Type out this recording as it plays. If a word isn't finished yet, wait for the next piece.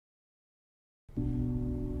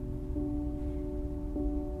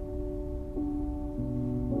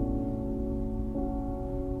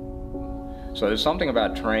So there's something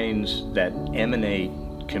about trains that emanate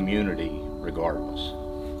community regardless.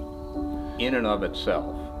 In and of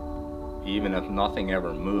itself, even if nothing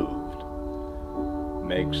ever moved,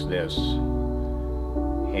 makes this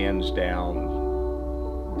hands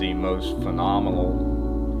down the most phenomenal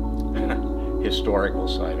historical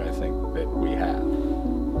site I think that we have,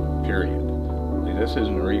 period. I mean, this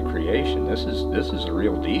isn't a recreation, this is a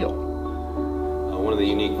real deal. One of the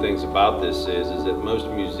unique things about this is that most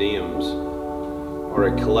museums are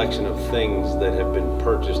a collection of things that have been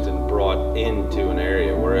purchased and brought into an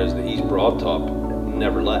area, whereas the East Broad Top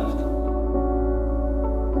never left.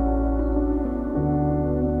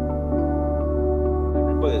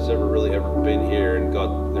 Everybody that's ever been here and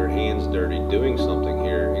got their hands dirty doing something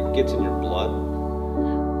here, it gets in your blood.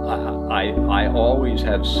 I always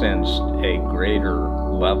have sensed a greater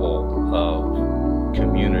level of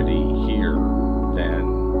community here than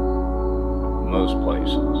most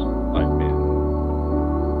places I've been.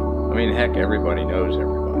 I mean, heck, everybody knows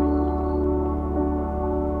everybody.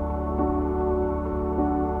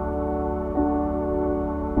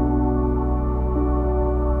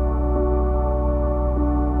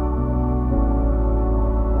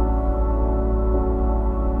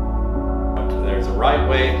 There's a right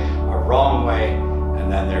way, a wrong way,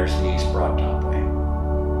 and then there's the East Broad Top way.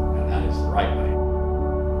 And that is the right way.